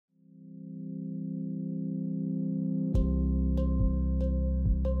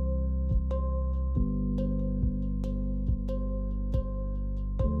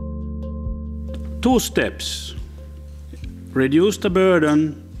Two steps. Reduce the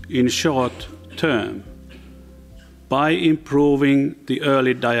burden in short term by improving the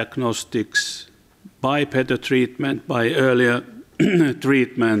early diagnostics, by better treatment, by earlier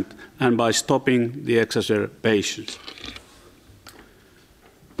treatment, and by stopping the exacerbations.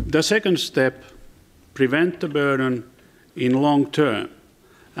 The second step, prevent the burden in long term.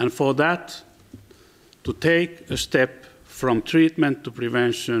 And for that, to take a step from treatment to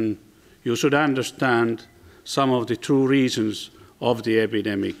prevention, you should understand some of the true reasons of the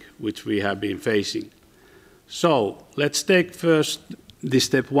epidemic which we have been facing. So let's take first the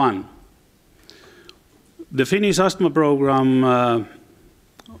step one. The Finnish asthma program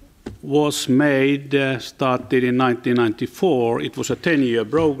was made, started in 1994. It was a 10-year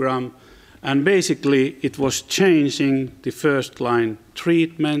program, and basically it was changing the first-line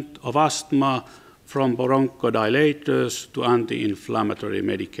treatment of asthma from bronchodilators to anti-inflammatory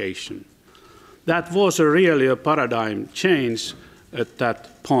medication. That was really a paradigm change at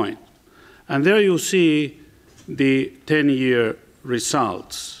that point. And there you see the 10-year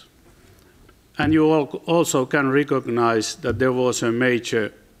results. And you also can recognize that there was a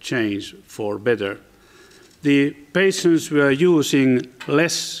major change for better. The patients were using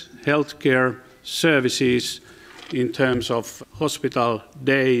less healthcare services in terms of hospital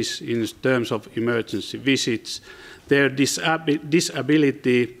days, in terms of emergency visits. Their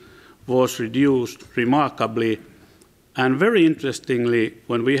disability was reduced remarkably. And very interestingly,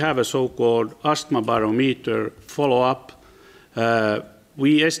 when we have a so-called asthma barometer follow-up,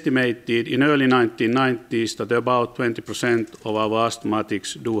 we estimated in early 1990s that about 20% of our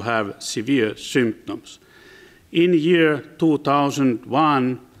asthmatics do have severe symptoms. In year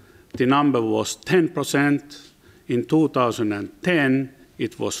 2001, the number was 10%. In 2010,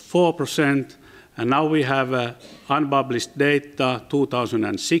 it was 4%. And now we have unpublished data,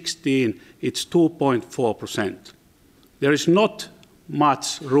 2016, it's 2.4%. There is not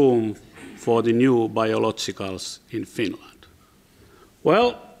much room for the new biologicals in Finland.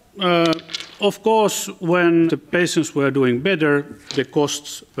 Well, of course, when the patients were doing better, the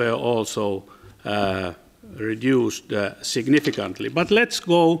costs were also reduced significantly. But let's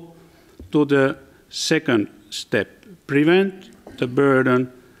go to the second step, prevent the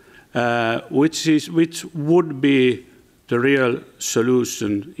burden, which would be the real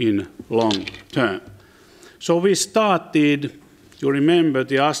solution in long term. So we started, you remember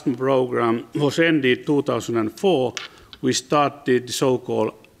the asthma program was ended 2004. We started the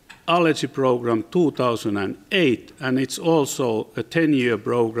so-called allergy program 2008, and it's also a 10-year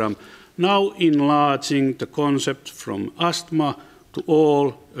program, now enlarging the concept from asthma to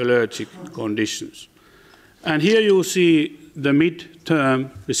all allergic conditions. And here you see the mid-term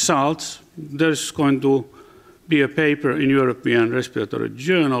results. There's going to be a paper in European Respiratory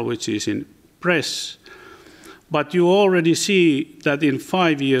Journal, which is in press. But you already see that in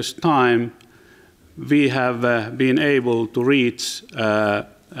 5 years' time, we have been able to reach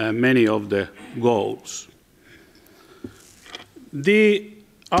many of the goals. The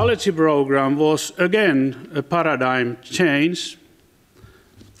allergy program was, again, a paradigm change.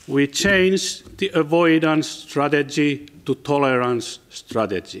 We changed the avoidance strategy to tolerance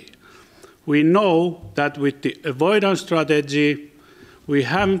strategy. We know that with the avoidance strategy, we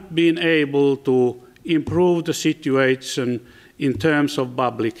haven't been able to improve the situation in terms of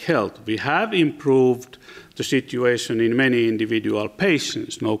public health. We have improved the situation in many individual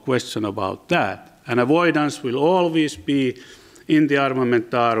patients, no question about that. And avoidance will always be in the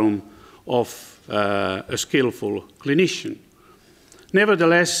armamentarum of a skillful clinician.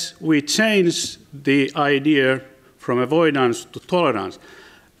 Nevertheless, we changed the idea from avoidance to tolerance,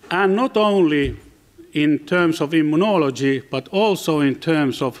 and not only in terms of immunology, but also in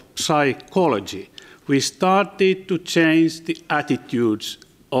terms of psychology. We started to change the attitudes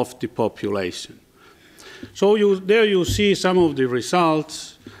of the population. So there you see some of the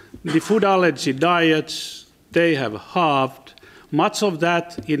results. The food allergy diets, they have halved. Much of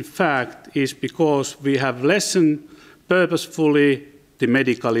that, in fact, is because we have lessened purposefully the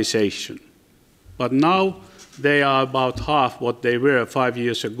medicalization. But now they are about half what they were 5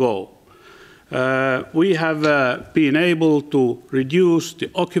 years ago. We have been able to reduce the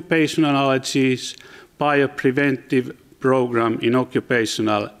occupational allergies by a preventive program in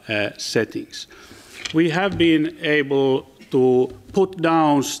occupational settings. We have been able to put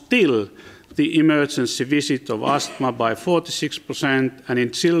down still the emergency visit of asthma by 46%, and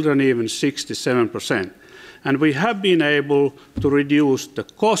in children even 67%. And we have been able to reduce the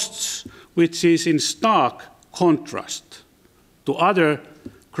costs, which is in stark contrast to other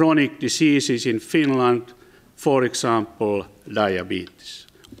chronic diseases in Finland, for example, diabetes.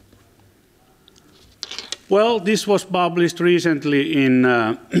 Well, this was published recently in,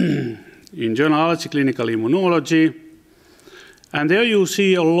 in journal Allergy Clinical Immunology. And there you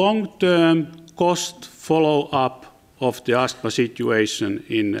see a long-term cost follow-up of the asthma situation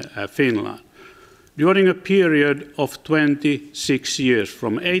in Finland during a period of 26 years,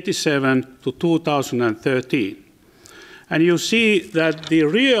 from 1987 to 2013. And you see that the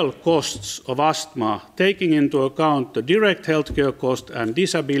real costs of asthma, taking into account the direct healthcare cost and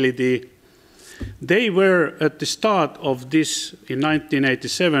disability, they were at the start of this in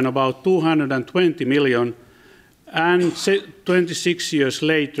 1987 about 220 million, and 26 years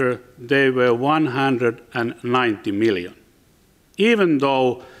later they were 190 million. Even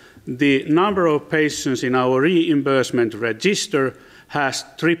though the number of patients in our reimbursement register has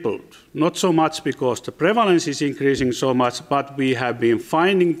tripled, not so much because the prevalence is increasing so much, but we have been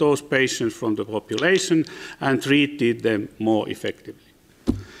finding those patients from the population and treated them more effectively.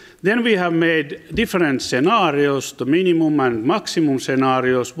 Then we have made different scenarios, the minimum and maximum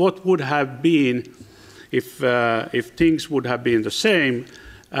scenarios, what would have been if things would have been the same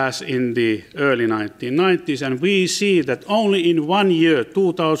as in the early 1990s. And we see that only in 1 year,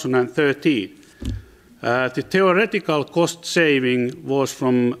 2013, the theoretical cost saving was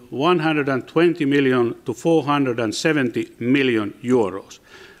from 120 million to 470 million euros.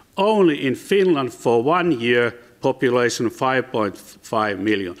 Only in Finland for 1 year, population 5.5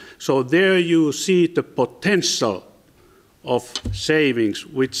 million. So there you see the potential of savings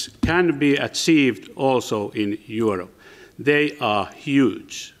which can be achieved also in Europe. They are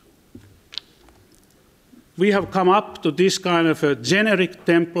huge. We have come up to this kind of a generic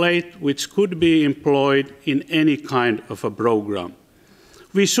template which could be employed in any kind of a program.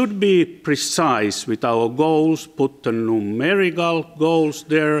 We should be precise with our goals, put the numerical goals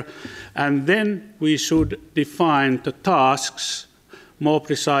there, and then we should define the tasks more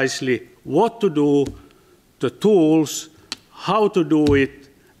precisely, what to do, the tools, how to do it,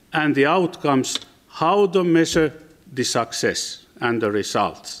 and the outcomes, how to measure the success and the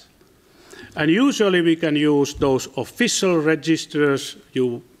results. And usually we can use those official registers.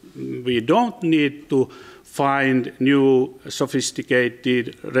 We don't need to find new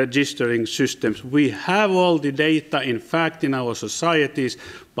sophisticated registering systems. We have all the data, in fact, in our societies,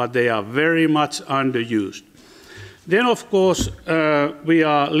 but they are very much underused. Then, of course, we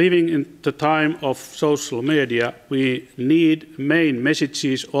are living in the time of social media. We need main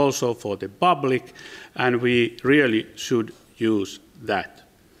messages also for the public, and we really should use that.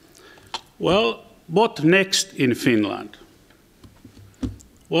 Well, what next in Finland?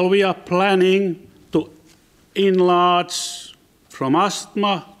 Well, we are planning to enlarge from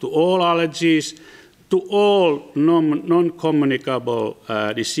asthma to all allergies to all non-communicable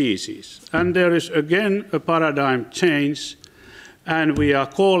diseases. And there is again a paradigm change, and we are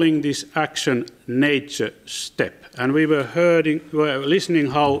calling this action nature step. And we were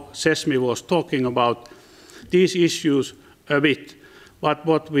listening how Sesmi was talking about these issues a bit. But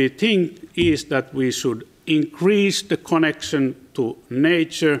what we think is that we should increase the connection to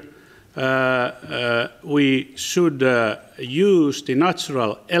nature. We should use the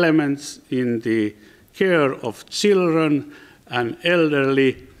natural elements in the care of children and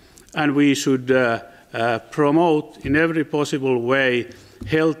elderly, and we should promote in every possible way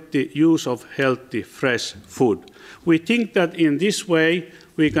healthy use of healthy, fresh food. We think that in this way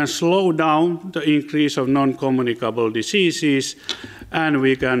we can slow down the increase of non-communicable diseases, and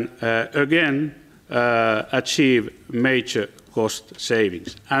we can again achieve major cost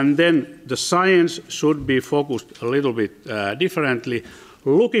savings. And then the science should be focused a little bit differently,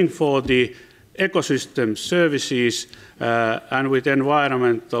 looking for the ecosystem services, and with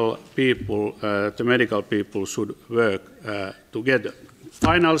environmental people, the medical people should work together.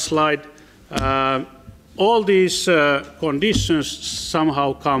 Final slide. All these conditions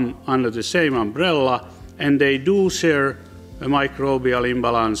somehow come under the same umbrella, and they do share a microbial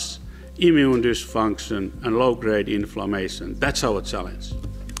imbalance, immune dysfunction, and low-grade inflammation. That's our challenge.